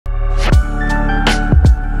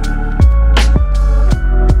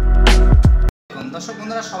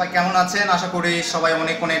সবাই কেমন আছেন? আশা করি সবাই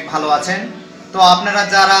অনেক অনেক ভালো আছেন। তো আপনারা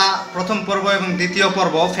যারা প্রথম পর্ব এবং দ্বিতীয়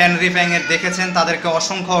পর্ব ফ্যান রিপেয়ারিং দেখেছেন তাদেরকে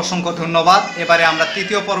অসংখ্য অসংখ্য ধন্যবাদ। এবারে আমরা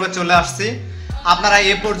তৃতীয় পর্বে চলে আসছি। আপনারা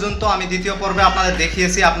এ পর্যন্ত আমি দ্বিতীয় পর্বে আপনাদের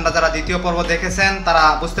দেখিয়েছি, আপনারা যারা দ্বিতীয় পর্ব দেখেছেন তারা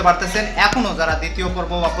বুঝতে পারতেছেন। এখনও যারা দ্বিতীয়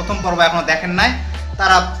পর্ব বা প্রথম পর্ব এখনও দেখেন নাই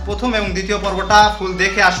তারা প্রথম এবং দ্বিতীয় পর্বটা ফুল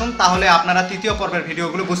দেখে আসুন, তাহলে আপনারা তৃতীয় পর্বের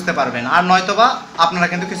ভিডিওগুলো বুঝতে পারবেন, আর নয়তোবা আপনারা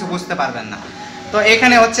কিন্তু কিছু বুঝতে পারবেন না। তো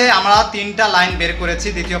এখানে হচ্ছে আমরা তিনটা লাইন বের করেছি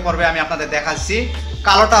দ্বিতীয় পর্বে, আমি আপনাদের দেখাচ্ছি।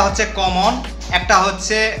 কালোটা হচ্ছে কমন, একটা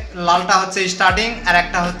হচ্ছে লালটা হচ্ছে স্টার্টিং, আর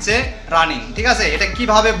একটা হচ্ছে রানিং। ঠিক আছে, এটা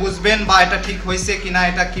কিভাবে বুঝবেন বা এটা ঠিক হয়েছে কিনা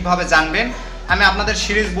এটা কিভাবে জানবেন আমি আপনাদের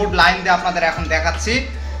সিরিজ বোর্ড লাইন দিয়ে আপনাদের এখন দেখাচ্ছি।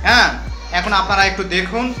 হ্যাঁ, এখন আপনারা একটু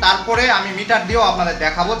দেখুন, তারপরে আমি মিটার দিয়েও আপনাদের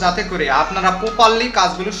দেখাবো যাতে করে আপনারা প্রপারলি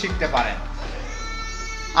কাজগুলো শিখতে পারেন।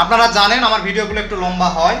 আপনারা জানেন আমার ভিডিওগুলো একটু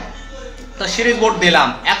লম্বা হয়, তো সিরিজ বোর্ড দিলাম।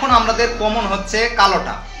 এখন আমাদের কমন হচ্ছে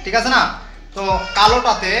কালোটা, ঠিক আছে না? তো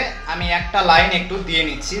কালোটাতে আমি একটা লাইন একটু দিয়ে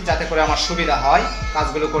নিচ্ছি যাতে করে আমার সুবিধা হয়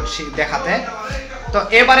কাজগুলো করছি দেখাতে। তো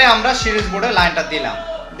এবারে আমরা সিরিজ বোর্ডে লাইনটা দিলাম,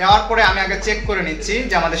 দেওয়ার পরে আমি আগে চেক করে নিচ্ছি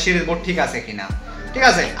যে আমাদের সিরিজ বোর্ড ঠিক আছে কিনা। ঠিক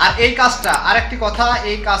আছে, আর এই কাজটা আরেকটি কথা,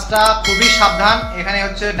 এই কাজটা খুবই সাবধান। এখানে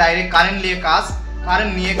হচ্ছে ডাইরেক্ট কারেন্ট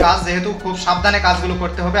নিয়ে কাজ, যেহেতু খুব সাবধানে কাজগুলো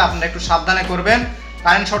করতে হবে, আপনারা একটু সাবধানে করবেন,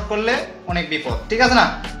 কারেন্ট শর্ট করলে অনেক বিপদ। ঠিক আছে না?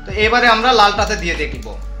 তো এবারে আমরা লালটাতে দিয়ে দেখব।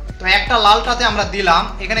 তো একটা লালটাতে আমরা দিলাম,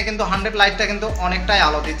 এখানে কিন্তু 100 লাইটটা কিন্তু অনেকটাই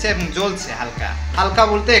আলো দিচ্ছে এবং জ্বলছে হালকা হালকা,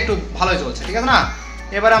 বলতে একটু ভালোই জ্বলছে। ঠিক আছে না?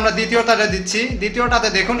 এবারে আমরা দ্বিতীয়টাতে দিচ্ছি, দ্বিতীয়টাতে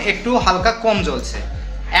দেখুন একটু হালকা কম জ্বলছে,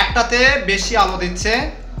 একটাতে বেশি আলো দিচ্ছে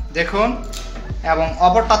দেখুন, এবং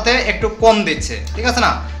অপরটাতে একটু কম দিচ্ছে। ঠিক আছে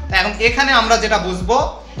না? এখন এখানে আমরা যেটা বুঝবো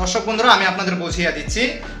দর্শক বন্ধুরা, আমি আপনাদের বুঝিয়ে দিচ্ছি।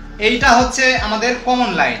 এইটা হচ্ছে আমাদের কমন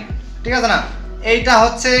লাইন, ঠিক আছে না? এইটা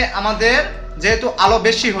হচ্ছে আমাদের যেহেতু আলো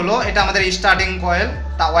বেশি হলো, এটা আমাদের স্টার্টিং কয়েল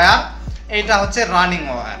তা ওয়্যার, এইটা হচ্ছে রানিং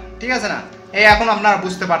ওয়্যার। ঠিক আছে না? এই এখন আপনারা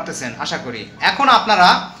বুঝতে পারতেছেন আশা করি। এখন আপনারা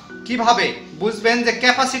কিভাবে বুঝবেন যে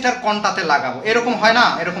ক্যাপাসিটার কোনটাতে লাগাবো? এরকম হয় না?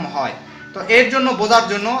 এরকম হয়। তো এর জন্য বোঝার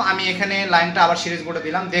জন্য আমি এখানে লাইনটা আবার সিরিজ বোর্ডে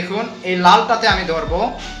দিলাম। দেখুন এই লালটাতে আমি ধরবো,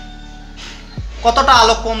 কতটা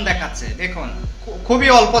আলো কম দেখাচ্ছে দেখুন, খুবই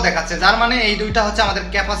অল্প দেখাচ্ছে, যার মানে এই দুইটা হচ্ছে আমাদের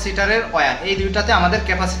ক্যাপাসিটারের ওয়্যার, এই দুইটাতে আমাদের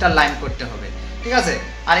ক্যাপাসিটার লাইন করতে হবে। ঠিক আছে,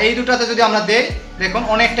 আর এই দুটাতে যদি আমরা দেই দেখুন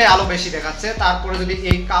অনেকটাই আলো বেশি দেখাচ্ছে। তারপরে যদি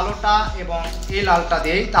এই কালোটা এবং এই লালটা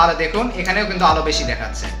দেই তাহলে দেখুন এখানেও কিন্তু আলো বেশি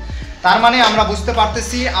দেখাচ্ছে। তার মানে আমরা বুঝতে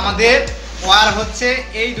পারতেছি আমাদের ওয়্যার হচ্ছে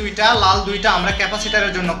এই দুইটা, লাল দুইটা আমরা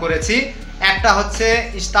ক্যাপাসিটারের জন্য করেছি, একটা হচ্ছে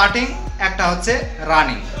স্টার্টিং, একটা হচ্ছে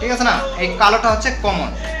রানিং। ঠিক আছে না? এই কালোটা হচ্ছে কমন।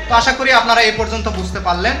 তো আশা করি আপনারা এই পর্যন্ত বুঝতে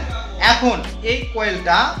পারলেন। এখন এই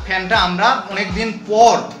কয়েলটা ফ্যানটা আমরা অনেকদিন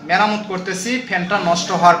পর মেরামত করতেছি, ফ্যানটা নষ্ট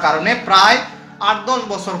হওয়ার কারণে প্রায় 8-10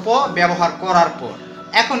 বছর পর ব্যবহার করার পর।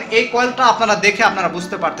 এখন এই কয়েলটা আপনারা দেখে আপনারা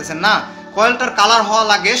বুঝতে পারতেছেন না, কয়েলটার কালার হওয়া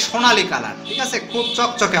লাগে সোনালী কালার। ঠিক আছে, খুব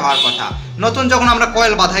চকচকে হওয়ার কথা। নতুন যখন আমরা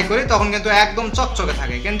কয়েল বাধাই করি তখন কিন্তু একদম চকচকে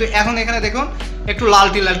থাকে, কিন্তু এখন এখানে দেখুন একটু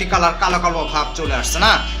লালটি কালার, কালো কালো ভাব চলে আসছে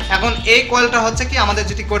না? এখন এই কয়েলটা হচ্ছে কি আমাদের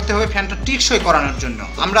যেটি করতে হবে ফ্যানটা টিকসই করানোর জন্য।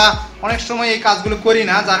 আমরা অনেক সময় এই কাজগুলো করি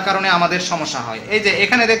না, যার কারণে আমাদের সমস্যা হয়। এই যে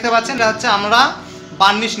এখানে দেখতে পাচ্ছেন এটা হচ্ছে আমরা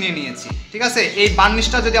বার্নিশ নিয়ে নিয়েছি। ঠিক আছে, এই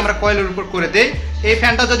বার্নিশটা যদি আমরা কয়েলের উপর করে দেই, এই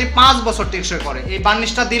ফ্যানটা যদি 5 বছর টিকসই করে, এই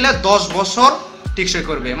বার্নিশটা দিলে 10 বছর টিকসই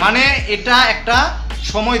করবে, মানে এটা একটা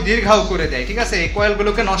সময় দীর্ঘায়ু করে দেয়। ঠিক আছে, এই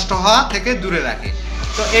কয়েলগুলোকে নষ্ট হওয়া থেকে দূরে রাখে।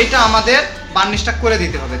 তো এইটা আমাদের বার্নিশটা করে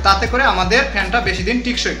দিতে হবে, তাতে করে আমাদের ফ্যানটা বেশি দিন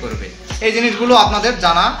টিকসই করবে। এই জিনিসগুলো আপনাদের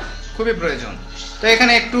জানা খুবই প্রয়োজন। তো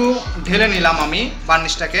এখানে একটু ঢেলে নিলাম আমি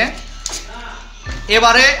বার্নিশটাকে।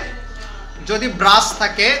 এবারে যদি ব্রাশ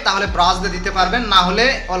থাকে তাহলে ব্রাশ দিয়ে দিতে পারবেন, না হলে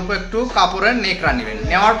অল্প একটু কাপড়ের নেকড়া নেবেন।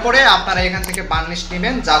 নেওয়ার পরে আপনারা এখান থেকে বার্নিশ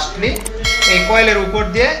নেবেন, জাস্টলি এই কয়েলের উপর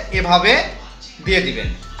দিয়ে এভাবে দিয়ে দিবেন।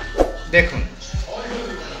 দেখুন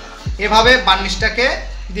এভাবে বার্নিশটাকে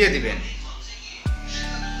দিয়ে দিবেন।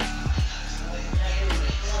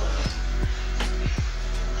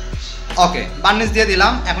 ওকে, বার্নিশ দিয়ে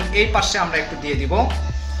দিলাম। এখন এই পাশে আমরা একটু দিয়ে দিব,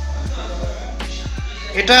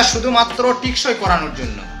 এটা শুধুমাত্র টিকসই করানোর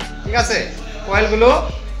জন্য। ঠিক আছে, কয়েলগুলো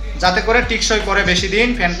যাতে করে টিকসই করে বেশি দিন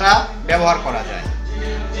ফ্যানটা ব্যবহার করা যায়।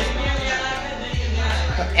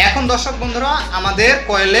 তো এখন দর্শক বন্ধুরা আমাদের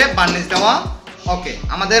কয়েলে বার্নিশ দেওয়া ওকে,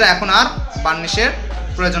 আমাদের এখন আর বার্নিশের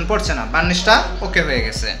প্রয়োজন পড়ছে না, বার্নিশটা ওকে হয়ে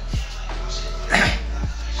গেছে।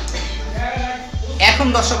 এখন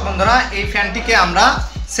দর্শক বন্ধুরা এই ফ্যানটিকে আমরা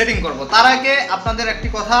সেটিং করব। তার আগে আপনাদের একটি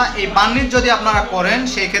কথা, এই বার্নিশ যদি আপনারা করেন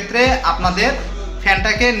সেই ক্ষেত্রে আপনাদের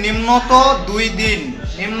ফ্যানটাকে নিম্নত 2 দিন,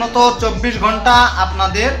 নিম্নত 24 ঘন্টা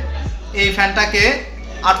আপনাদের এই ফ্যানটাকে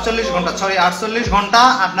 48 ঘন্টা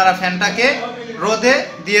আপনারা ফ্যানটাকে রোদে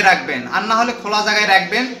দিয়ে রাখবেন, আর না হলে খোলা জায়গায়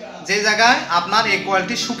রাখবেন যে জায়গায় আপনার এই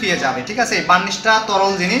কয়েলটি শুকিয়ে যাবে। ঠিক আছে, এই বার্নিশটা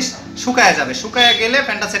তরল জিনিস, শুকায় যাবে, শুকায় গেলে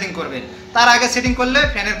ফ্যানটা সেটিং করবে। তার আগে সেটিং করলে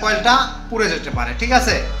ফ্যানের কয়েলটা পুড়ে যেতে পারে, ঠিক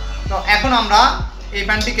আছে। তো এখন আমরা এই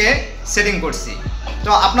ফ্যানটিকে সেটিং করছি,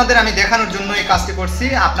 তো আপনাদের আমি দেখানোর জন্য এই কাজটি করছি।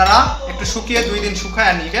 আপনারা একটু শুকিয়ে 2 দিন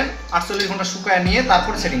শুকায় নেবেন, 48 ঘন্টা শুকায় নিয়ে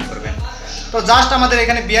তারপর সেটিং করবেন। তো জাস্ট আমাদের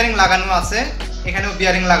এখানে বিয়ারিং লাগানো আছে, এখানেও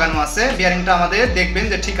বিয়ারিং লাগানো আছে। বিয়ারিংটা আমাদের দেখবেন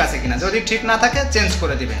যে ঠিক আছে কিনা, যদি ঠিক না থাকে চেঞ্জ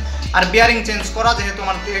করে দিবেন। আর বিয়ারিং চেঞ্জ করা যেহেতু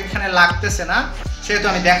আমার এখানে লাগতেছে না, সেহেতু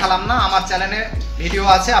আমি দেখালাম না। আমার চ্যানেলে ভিডিও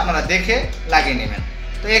আছে, আপনারা দেখে লাগিয়ে নেবেন।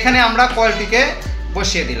 তো এখানে আমরা কয়েলটিকে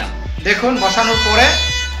বসিয়ে দিলাম। দেখুন বসানোর পরে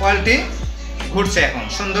কয়েলটি ঘুরছে, এখন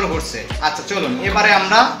সুন্দর ঘুরছে। আচ্ছা চলুন এবারে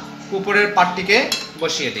আমরা উপরের পার্টটিকে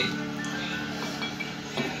বসিয়ে দিই।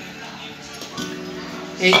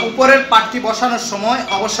 এই উপরের পার্টটি বসানোর সময়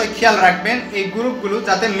অবশ্যই খেয়াল রাখবেন এই গ্রুপগুলো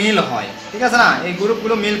যাতে মিল হয়, ঠিক আছে না, এই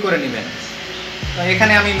গ্রুপগুলো মিল করে নেবেন। তো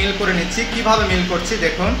এখানে আমি মিল করে নিচ্ছি। কিভাবে মিল করছি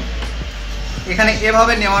দেখুন, এখানে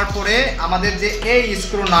এভাবে নেওয়ার পরে আমাদের যে এই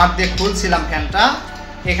স্ক্রু নাট দিয়ে খুলছিলাম ফ্যানটা,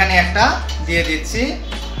 এখানে একটা দিয়ে দিচ্ছি।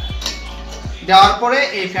 দেওয়ার পরে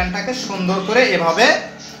এই ফ্যানটাকে সুন্দর করে এভাবে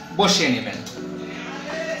বসিয়ে নেবেন।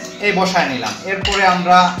 এই বসায় নিলাম। এরপরে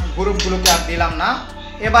আমরা গ্রুপগুলোকে আর দিলাম না।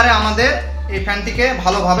 এবারে আমাদের এই ফ্যানটিকে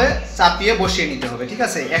ভালোভাবে চাপিয়ে বসিয়ে নিতে হবে, ঠিক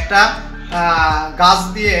আছে। একটা গাছ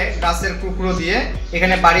দিয়ে, গাছের টুকরো দিয়ে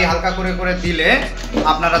এখানে বাড়ি হালকা করে করে দিলে,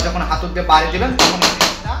 আপনারা যখন হাতুড় দিয়ে বাড়ি দিবেন তখন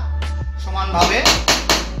এটা সমানভাবে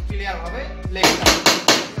ক্লিয়ারভাবে লেগে যাবে,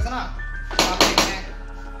 ঠিক আছে না। আমি এখানে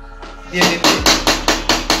দিয়ে দিচ্ছি।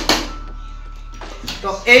 তো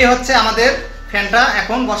এই হচ্ছে আমাদের ফ্যানটা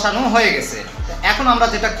এখন বসানো হয়ে গেছে। এখন আমরা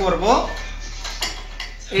যেটা করব,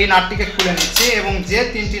 এই নাটটিকে খুলে নিচ্ছি এবং যে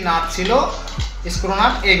 3টি নাট ছিল স্ক্রু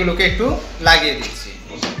নাট, এগুলোকে একটু লাগিয়ে দিচ্ছি।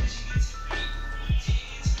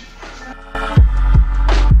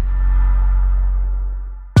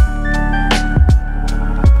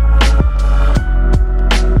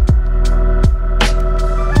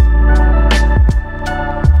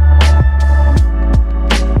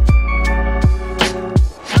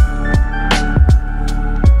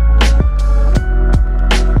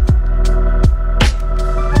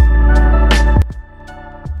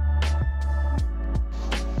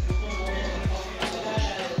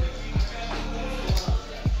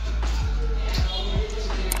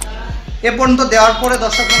 এ পর্যন্ত দেওয়ার পরে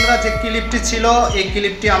দর্শক বন্ধুরা যে ক্লিপটি ছিল, এই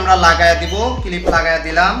ক্লিপটি আমরা লাগায় দিব। ক্লিপ লাগায়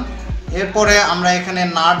দিলাম। এরপরে আমরা এখানে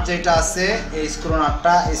নাট যেটা আছে, এই স্ক্রু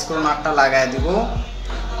নাটটা লাগায় দিব,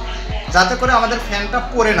 যাতে করে আমাদের ফ্যানটা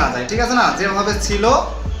পড়ে না যায়, ঠিক আছে না। যেভাবে ছিল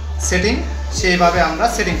সেটিং, সেইভাবে আমরা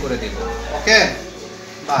সেটিং করে দিব। ওকে,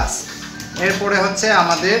 বাস। এরপরে হচ্ছে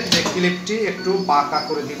আমাদের যে ক্লিপটি একটু বাঁকা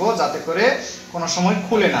করে দিব, যাতে করে কোনো সময়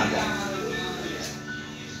খুলে না যায়।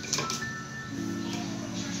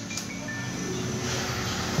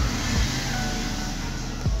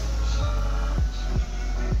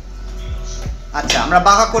 আচ্ছা, আমরা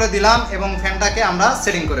বাঁকা করে দিলাম এবং ফ্যানটাকে আমরা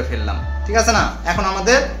সেটিং করে ফেললাম, ঠিক আছে না। এখন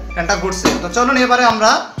আমাদের ফ্যানটা ঘুরছে। তো চলুন এবারে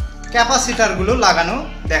আমরা ক্যাপাসিটারগুলো লাগানো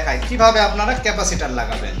দেখাই, কিভাবে আপনারা ক্যাপাসিটার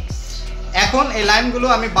লাগাবেন। এখন এই লাইনগুলো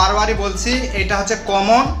আমি বারবারই বলছি, এটা হচ্ছে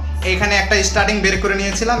কমন। এইখানে একটা স্টার্টিং বের করে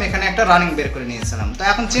নিয়েছিলাম, এখানে একটা রানিং বের করে নিয়েছিলাম, তো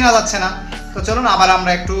এখন চেনা যাচ্ছে না। তো চলুন আবার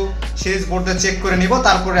আমরা একটু সিরিজ বোর্ডে চেক করে নিব,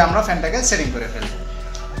 তারপরে আমরা ফ্যানটাকে সেটিং করে ফেলব।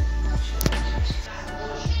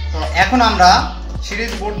 তো এখন আমরা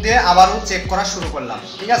সিরিজ বোর্ড দিয়ে আবারও চেক করা শুরু করলাম,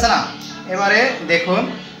 ঠিক আছে না। এবারে দেখুন,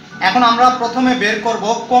 এখন আমরা প্রথমে বের করব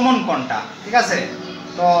কমন কোনটা, ঠিক আছে।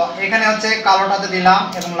 তো এখানে হচ্ছে কালোটাতে দিলাম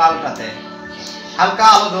এবং লালটাতে হালকা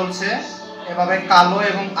আলো জ্বলছে, এভাবে কালো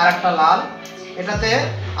এবং আরেকটা লাল, এটাতে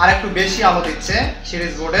আরেকটু বেশি আলো দিচ্ছে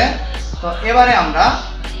সিরিজ বোর্ডে। তো এবারে আমরা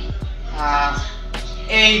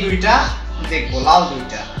এই দুইটা দেখব, লাল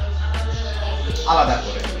দুইটা আলাদা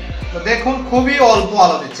করে। তো দেখুন খুবই অল্প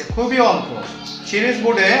আলো দিচ্ছে, খুবই অল্প। সিরিজ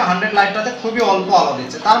বোর্ডে 100 লাইটটাতে খুবই অল্প আলো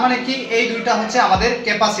দিচ্ছে। তার মানে কি, এই দুইটা হচ্ছে আমাদের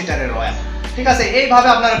ক্যাপাসিটারের ওয়্যার, ঠিক আছে। এইভাবে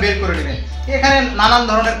আপনারা বের করে নেবেন। এখানে নানান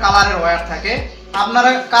ধরনের কালারের ওয়্যার থাকে, আপনারা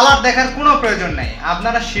কালার দেখার কোনো প্রয়োজন নেই,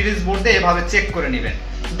 আপনারা সিরিজ বোর্ডে এভাবে চেক করে নেবেন।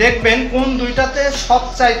 দেখবেন কোন দুইটাতে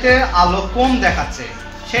সবচাইতে আলো কম দেখাচ্ছে,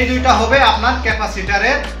 সেই দুইটা হবে আপনার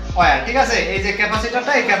ক্যাপাসিটারের ওয়্যার, ঠিক আছে। এই যে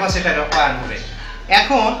ক্যাপাসিটারটা, এই ক্যাপাসিটারের ওয়্যার হবে।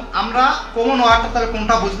 এখন আমরা কমন ওয়্যারটা তাহলে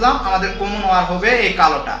কোনটা বুঝলাম, আমাদের কমন ওয়্যার হবে এই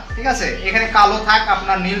কালোটা, ঠিক আছে। এখানে কালো থাক,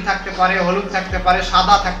 আপনার নীল থাকতে পারে, হলুদ থাকতে পারে,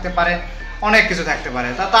 সাদা থাকতে পারে, অনেক কিছু থাকতে পারে।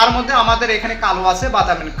 তার মধ্যে আমাদের এখানে কালো আছে, বা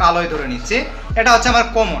আমি কালোই ধরে নিচ্ছি, এটা হচ্ছে আমার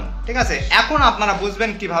কমন, ঠিক আছে। এখন আপনারা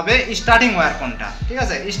বুঝবেন কিভাবে স্টার্টিং ওয়্যার কোনটা, ঠিক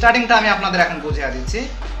আছে। স্টার্টিংটা আমি আপনাদের এখন বুঝিয়ে দিচ্ছি।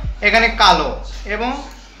 এখানে কালো এবং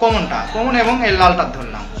কমনটা, কমন এবং এই লালটা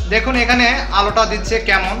ধরলাম। দেখুন এখানে আলোটা দিচ্ছে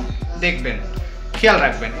কেমন, দেখবেন, খেয়াল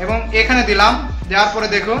রাখবেন। এবং এখানে দিলাম, দেওয়ার পরে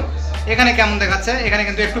দেখুন এখানে কেমন দেখাচ্ছে, এখানে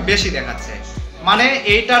কিন্তু একটু বেশি দেখাচ্ছে, মানে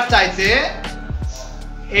এইটার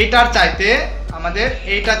চাইতে আমাদের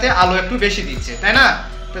এইটাতে আলো একটু বেশি দিচ্ছে, তাই না?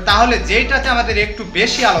 তো তাহলে যেইটাতে আমাদের একটু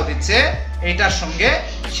বেশি আলো দিচ্ছে এইটার সঙ্গে,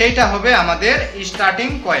 সেইটা হবে আমাদের স্টার্টিং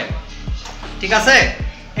কয়েল। ঠিক আছে,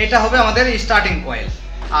 এটা হবে আমাদের স্টার্টিং কয়েল,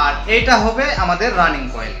 আর এইটা হবে আমাদের রানিং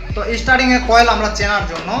কয়েল। তো স্টার্টিং এর কয়েল আমরা চেনার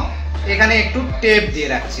জন্য এখানে একটু টেপ দিয়ে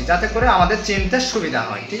রাখছি, যাতে করে আমাদের চিনতে সুবিধা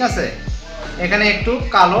হয়। ঠিক আছে, এখানে একটু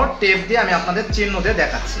কালো টেপ দিয়ে আমি আপনাদের চিহ্ন দিয়ে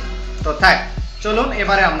দেখাচ্ছি। তো থাক, চলুন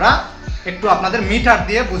এবারে আমরা একটু আপনাদের মিটার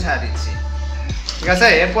দিয়ে বুঝিয়ে দিচ্ছি। ঠিক আছে,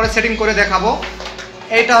 এরপরে সেটিং করে দেখাবো।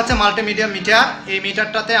 এইটা হচ্ছে মাল্টিমিডিয়া মিটার। এই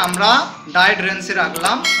মিটারটাতে আমরা ডায়োড রেঞ্জে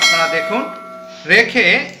রাখলাম, আপনারা দেখুন, রেখে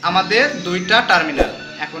আমাদের দুইটা টার্মিনাল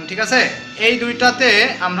এখন। ঠিক আছে, এই দুইটাতে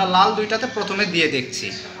আমরা লাল দুইটাতে প্রথমে দিয়ে দেখছি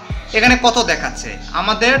এখানে কত দেখাচ্ছে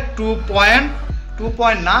আমাদের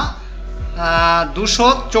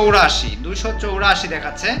 284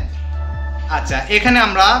 দেখাচ্ছে। আচ্ছা, এখানে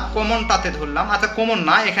আমরা কমনটাতে ধরলাম, আচ্ছা কমন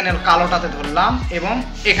না, এখানে কালোটাতে ধরলাম এবং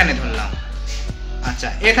এখানে ধরলাম। আচ্ছা,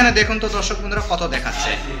 এখানে দেখুন তো দর্শক বন্ধুরা কত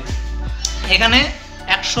দেখাচ্ছে, এখানে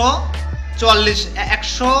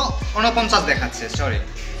 149 দেখাচ্ছে, সরি।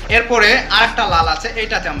 এরপরে আরেকটা লাল আছে,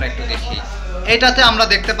 এইটাতে আমরা একটু দেখি। এইটাতে আমরা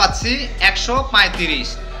দেখতে পাচ্ছি 135।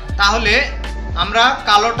 তাহলে আমরা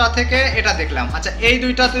কালোটা থেকে এটা দেখলাম। আচ্ছা, এই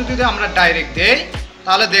দুইটাতে যদি আমরা ডাইরেক্ট দেই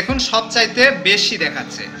তাহলে দেখুন সবচাইতে বেশি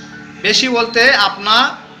দেখাচ্ছে। বেশি বলতে আপনার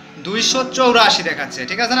 284 দেখাচ্ছে।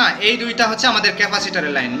 ঠিক আছে না, এই দুইটা হচ্ছে আমাদের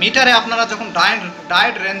ক্যাপাসিটারের লাইন। মিটারে আপনারা যখন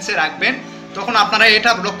ডায়োড রেঞ্জে রাখবেন তখন আপনারা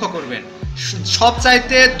এটা লক্ষ্য করবেন,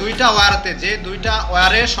 সবচাইতে দুইটা ওয়্যারতে যে দুইটা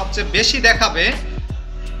ওয়্যারে সবচেয়ে বেশি দেখাবে,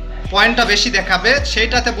 পয়েন্টটা বেশি দেখাবে,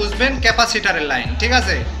 সেইটাতে বুঝবেন ক্যাপাসিটারের লাইন। ঠিক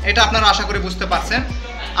আছে, এটা আপনারা আশা করি বুঝতে পারছেন।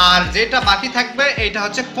 আর যেটা বাকি থাকবে এইটা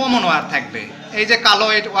হচ্ছে কমন ওয়্যার থাকবে। এই যে কালো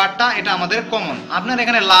এই ওয়্যারটা, এটা আমাদের কমন। আপনার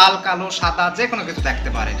এখানে লাল, কালো, সাদা যে কোনো কিছু থাকতে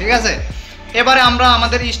পারে। ঠিক আছে, এবারে আমরা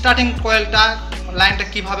আমাদের স্টার্টিং কয়েলটা লাইনটা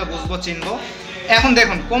কিভাবে বুঝবো, চিনবো। এখন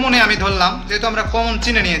দেখুন, কমনে আমি ধরলাম, যেহেতু আমরা কমন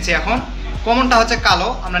চিনে নিয়েছি, এখন কমনটা হচ্ছে কালো,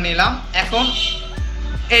 আমরা নিলাম, এখন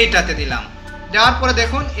এইটাতে দিলাম। দেওয়ার পরে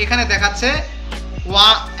দেখুন এখানে দেখাচ্ছে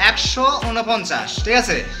 149। ঠিক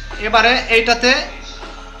আছে, এবারে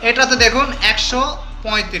এটাতে দেখুন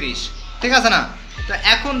 135। ঠিক আছে না? তো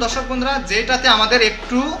এখন দর্শক বন্ধুরা, যেটাতে আমাদের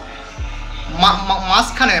একটু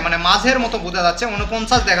মাঝখানে মানে মাঝের মতো বোঝা যাচ্ছে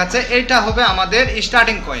 49 দেখাচ্ছে, এইটা হবে আমাদের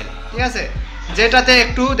স্টার্টিং কয়েল। ঠিক আছে, যেটাতে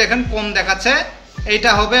একটু দেখেন কম দেখাচ্ছে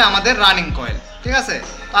এইটা হবে আমাদের রানিং কয়েল। ঠিক আছে,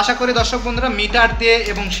 আশা করি দর্শক বন্ধুরা মিটার দিয়ে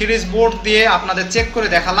এবং সিরিজ বোর্ড দিয়ে আপনাদের চেক করে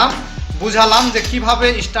দেখালাম, বুঝালাম যে কিভাবে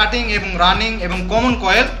স্টার্টিং এবং রানিং এবং কমন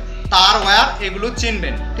কয়েল, তার ওয়্যার এগুলো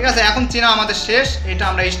চিনবেন। ঠিক আছে, এখন চেনা আমাদের শেষ। এটা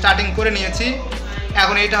আমরা স্টার্টিং করে নিয়েছি,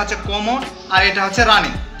 এখন এটা হচ্ছে কমন আর এটা হচ্ছে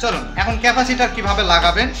রানিং। চলুন এখন ক্যাপাসিটার কিভাবে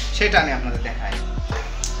লাগাবেন সেটা আমি আপনাদের দেখাই।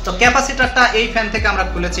 তো ক্যাপাসিটারটা এই ফ্যান থেকে আমরা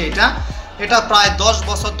খুলেছি। এটা প্রায় 10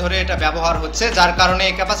 বছর ধরে এটা ব্যবহার হচ্ছে, যার কারণে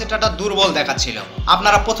এই ক্যাপাসিটারটা দুর্বল দেখাচ্ছিল।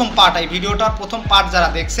 আপনারা প্রথম পার্ট, এই ভিডিওটার প্রথম পার্ট যারা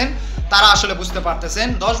দেখছেন তারা আসলে বুঝতে পারতেছেন।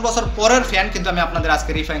 10 বছর পরের ফ্যান কিন্তু আমি আপনাদের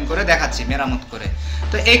আজকে রিফাইন করে দেখাচ্ছি, মেরামত করে।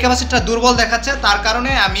 তো এই ক্যাপাসিটার দুর্বল দেখাচ্ছে, তার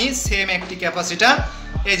কারণে আমি সেম একটি ক্যাপাসিটার,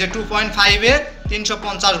 এই যে 2.5 এর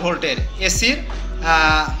 350 ভোল্টের এসির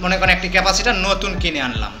মনে করেন একটি ক্যাপাসিটার নতুন কিনে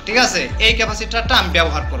আনলাম। ঠিক আছে, এই ক্যাপাসিটারটা আমি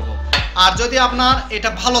ব্যবহার করব। আর যদি আপনার এটা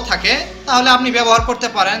ভালো থাকে তাহলে আপনি ব্যবহার করতে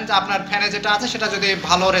পারেন, যে আপনার ফ্যানে যেটা আছে সেটা যদি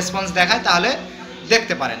ভালো রেসপন্স দেখায় তাহলে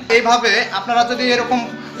দেখতে পারেন। এইভাবে আপনারা যদি এরকম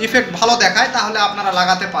ইফেক্ট ভালো দেখায় তাহলে আপনারা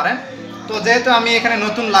লাগাতে পারেন। তো যেহেতু আমি এখানে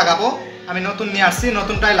নতুন লাগাবো, আমি নতুন নিয়ে আসছি,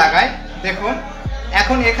 নতুনটাই লাগাই। দেখুন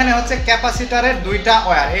এখন এখানে হচ্ছে ক্যাপাসিটারের দুইটা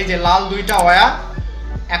ওয়্যার, এই যে লাল দুইটা ওয়্যার,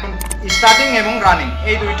 এখন স্টার্টিং এবং রানিং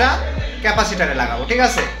এই দুইটা ক্যাপাসিটারে লাগাবো। ঠিক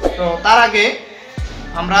আছে, তো তার আগে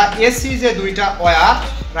আমরা এসি যে দুইটা ওয়্যার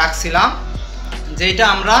রাখছিলাম, যেটা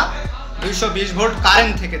আমরা 220 ভোল্ট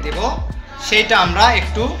কারেন্ট থেকে দেব, সেইটা আমরা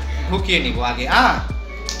একটু ঢুকিয়ে নিব আগে।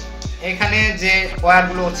 এখানে যে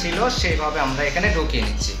ওয়্যারগুলো ছিল সেইভাবে আমরা এখানে ঢুকিয়ে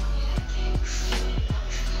নিচ্ছি।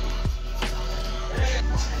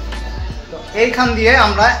 তো এইখান দিয়ে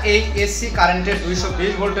আমরা এই এসি কারেন্টের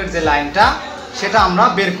 220 ভোল্টের যে লাইনটা সেটা আমরা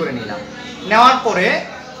বের করে নিলাম। নেওয়ার পরে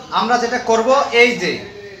আমরা যেটা করব, এই যে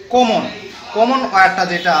কমন ওয়্যারটা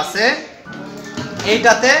যেটা আছে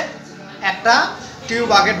এইটাতে একটা টিউব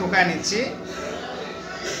আগে ঢুকায় নিচ্ছি।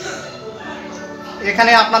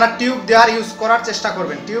 এখানে আপনারা টিউব দেওয়ার ইউজ করার চেষ্টা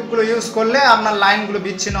করবেন। টিউবগুলো ইউজ করলে আপনার লাইনগুলো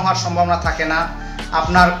বিচ্ছিন্ন হওয়ার সম্ভাবনা থাকে না,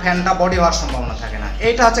 আপনার ফ্যানটা বডি হওয়ার সম্ভাবনা থাকে না।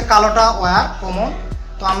 এইটা হচ্ছে কালোটা ওয়্যার কমন।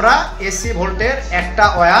 তো আমরা এসি ভোল্টের একটা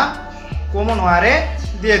ওয়্যার কমন ওয়্যারে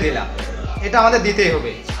দিয়ে দিলাম, এটা আমাদের দিতেই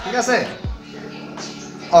হবে। ঠিক আছে,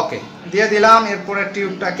 ওকে, দিয়ে দিলাম। এরপরে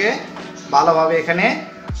টিউবটাকে ভালোভাবে এখানে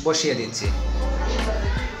বসিয়ে দিচ্ছি।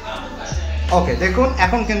 ওকে, দেখুন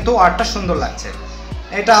এখন কিন্তু ওয়্যারটা সুন্দর লাগছে।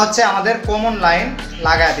 এটা হচ্ছে আমাদের কমন লাইন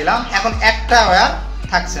লাগায় দিলাম। এখন একটা ওয়্যার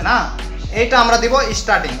থাকছে না, এইটা আমরা দিব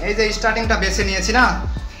স্টার্টিং, এই যে স্টার্টিংটা বেছে নিয়েছি না,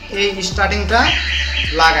 এই স্টার্টিংটা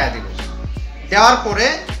লাগায় দিব। দেওয়ার পরে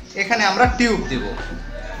এখানে আমরা টিউব দিব।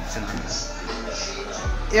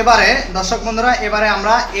 এবারে দর্শক বন্ধুরা, এবারে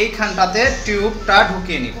আমরা এইখানটাতে টিউবটা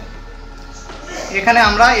ঢুকিয়ে নিব। এখানে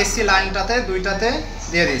আমরা এসি লাইনটাতে দুইটাতে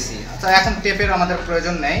দিয়ে দিয়েছি। আচ্ছা, এখন টেপের আমাদের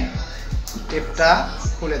প্রয়োজন নেই, টেপটা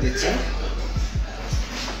খুলে দিচ্ছি।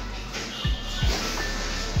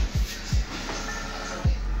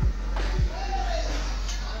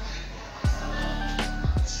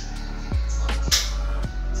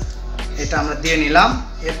 এটা আমরা দিয়ে নিলাম।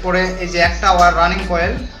 এরপরে এই যে একটা ওয়্যার রানিং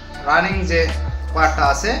কয়েল, রানিং যে ওয়্যারটা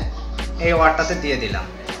আছে এই ওয়্যারটাতে দিয়ে দিলাম।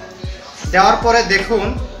 দেওয়ার পরে দেখুন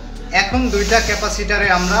এখন দুইটা ক্যাপাসিটারে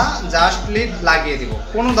আমরা জাস্ট লিড লাগিয়ে দিব।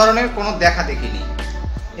 কোনো ধরনের কোনো দেখা দেখি নেই,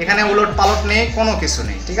 এখানে উলট পালট নেই, কোনো কিছু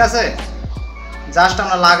নেই, ঠিক আছে। জাস্ট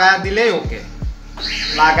আমরা লাগায় দিলেই ওকে।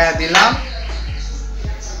 লাগায় দিলাম,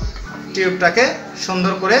 টিউবটাকে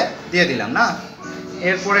সুন্দর করে দিয়ে দিলাম না।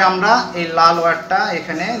 এরপরে আমরা এই লাল ওয়্যারটা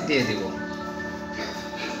এখানে দিয়ে দিব।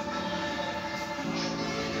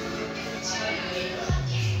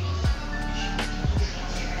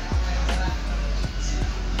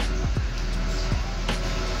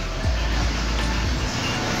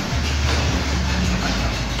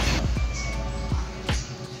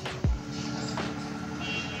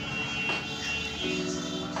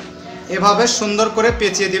 এভাবে সুন্দর করে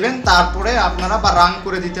পেঁচিয়ে দিবেন। তারপরে আপনারা বা রাং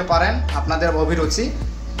করে দিতে পারেন আপনাদের অভিরুচি।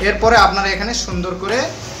 এরপরে আপনারা এখানে সুন্দর করে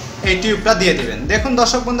এই টিউবটা দিয়ে দিবেন। দেখুন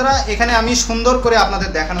দর্শক বন্ধুরা, এখানে আমি সুন্দর করে আপনাদের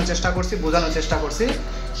দেখানোর চেষ্টা করছি, বোঝানোর চেষ্টা করছি।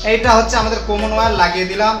 এইটা হচ্ছে আমাদের কমন ওয়্যার লাগিয়ে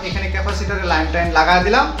দিলাম, এখানে ক্যাপাসিটরের লাইন টাইন লাগিয়ে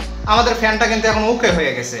দিলাম। আমাদের ফ্যানটা কিন্তু এখন ওকে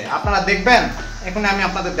হয়ে গেছে, আপনারা দেখবেন। এখন আমি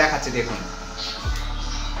আপনাদের দেখাচ্ছি, দেখুন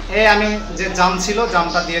এই আমি যে জাম ছিল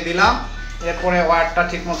জামটা দিয়ে দিলাম। এরপরে ওয়্যারটা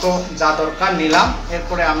ঠিকমতো যা দরকার নিলাম।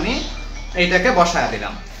 এরপরে আমি এইটাকে বসায়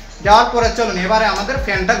দিলাম। দেওয়ার পরে চলুন এবারে আমাদের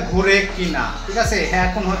ফ্যানটা ঘুরে কি না, ঠিক আছে। হ্যাঁ,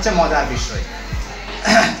 এখন হচ্ছে মজার বিষয়।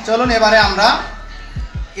 চলুন এবারে আমরা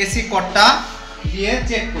এসি কর্ডটা দিয়ে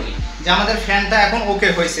চেক করি যে আমাদের ফ্যানটা এখন ওকে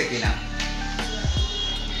হয়েছে কিনা।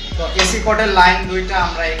 তো এসি কর্ডের লাইন দুইটা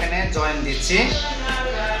আমরা এখানে জয়েন দিচ্ছি।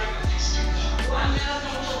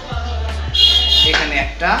 এখানে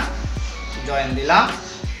একটা জয়েন দিলাম,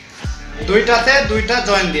 দুইটাতে দুইটা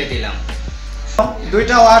জয়েন দিয়ে দিলাম।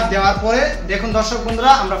 দুইটা ওয়্যার দেওয়ার পরে দেখুন দর্শক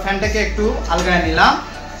বন্ধুরা, আমরা ফ্যানটাকে একটু আলগায় নিলাম।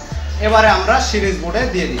 এবারে আমরা সিরিজ বোর্ডে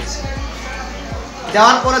দিয়ে দিচ্ছি।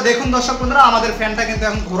 দেওয়ার পরে দেখুন দর্শক বন্ধুরা, আমাদের ফ্যানটা কিন্তু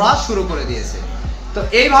এখন ঘোরা শুরু করে দিয়েছে। তো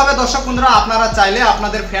এইভাবে দর্শক বন্ধুরা আপনারা চাইলে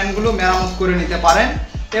আপনাদের ফ্যানগুলো মেরামত করে নিতে পারেন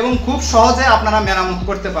এবং খুব সহজে আপনারা মেরামত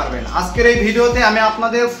করতে পারবেন। আজকের এই ভিডিওতে আমি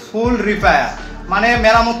আপনাদের ফুল রিপেয়ার মানে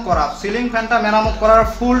মেরামত করা সিলিং ফ্যানটা মেরামত করার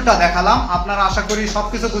ফুলটা দেখালাম। আপনারা আশা করি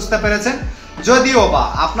সবকিছু বুঝতে পেরেছেন। যদিও বা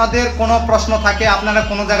আপনাদের কোনো প্রশ্ন থাকে, আপনারা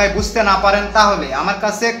কোনো জায়গায় বুঝতে না পারেন, তাহলে আমার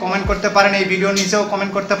কাছে কমেন্ট করতে পারেন, এই ভিডিওর নিচেও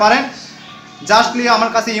কমেন্ট করতে পারেন। জাস্টলি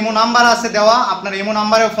আমার কাছে ইমো নাম্বার আছে দেওয়া, আপনারা ইমো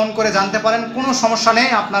নাম্বারেও ফোন করে জানতে পারেন, কোনো সমস্যা নেই।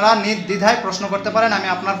 আপনারা নির্দ্বিধায় প্রশ্ন করতে পারেন, আমি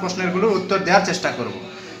আপনার প্রশ্নেরগুলোর উত্তর দেওয়ার চেষ্টা করব।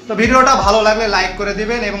 তো ভিডিওটা ভালো লাগলে লাইক করে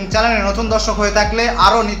দিবেন এবং চ্যানেলে নতুন দর্শক হয়ে থাকলে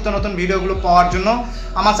আরও নিত্য নতুন ভিডিওগুলো পাওয়ার জন্য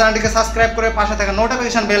আমার চ্যানেলটিকে সাবস্ক্রাইব করে পাশে থাকা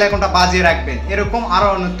নোটিফিকেশন বেল আইকনটা বাজিয়ে রাখবেন, এরকম আরও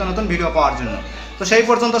নিত্য নতুন ভিডিও পাওয়ার জন্য। তো সেই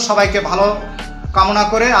পর্যন্ত সবাইকে ভালো কামনা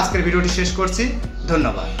করে আজকের ভিডিওটি শেষ করছি।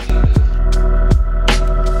 ধন্যবাদ।